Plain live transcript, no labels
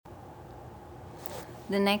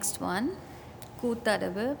The next one,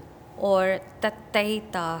 கூத்தடவு or தத்தை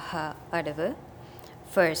தாக அடவு.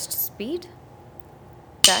 First speed,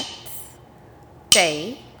 தத் தை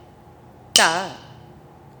த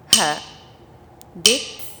ஹ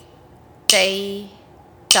தித் தை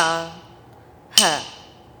த ஹ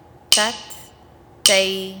தத் தை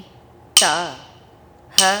த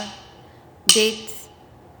ஹ தித்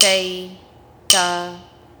தை த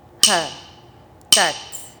ஹ தத்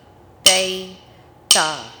தை த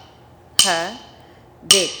ஹ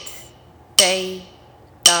தித் தை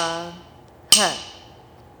த ஹ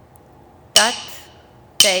தத்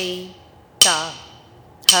தை த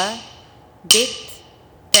ஹ தித்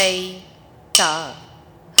தை த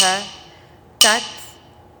ஹ தத்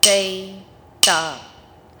தை த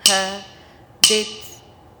ஹ தித்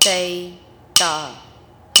தை த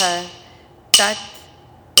ஹ தத்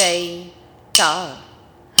தை த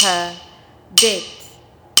ஹ தித்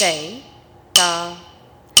தை த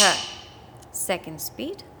ஹ. Second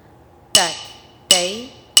speed, tat தை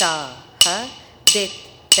த ஹ தித்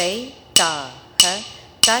தை த ஹ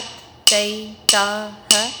தத் தை த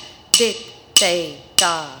ஹ தித் தை த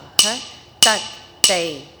ஹ தத் தை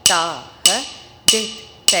த ஹ தித்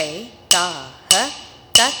தை த ஹ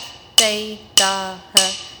தத் தை த ஹ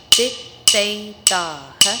தித் தை த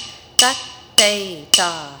ஹ தத் தை த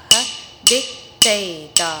ஹ தித் தை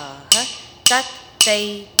த ஹ தத் தை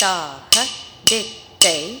த ஹ தித்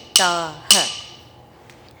தை த ஹ.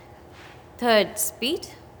 Third speed,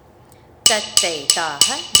 தத்தை தாக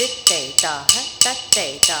தித்தை தாக தத்தை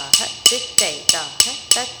தாக தித்தை தாக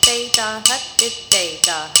தத்தை தாக தித்தை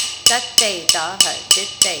தாக தத்தை தாக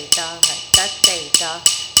தித்தை தாக தத்தை தாக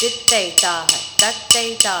தித்தை தாக தத்தை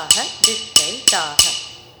தாக தித்தை தாக